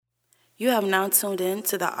You have now tuned in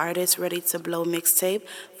to the Artist Ready to Blow mixtape,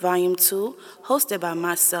 Volume 2, hosted by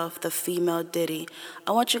myself, the female Diddy.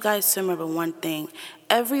 I want you guys to remember one thing.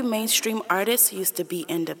 Every mainstream artist used to be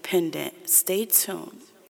independent. Stay tuned.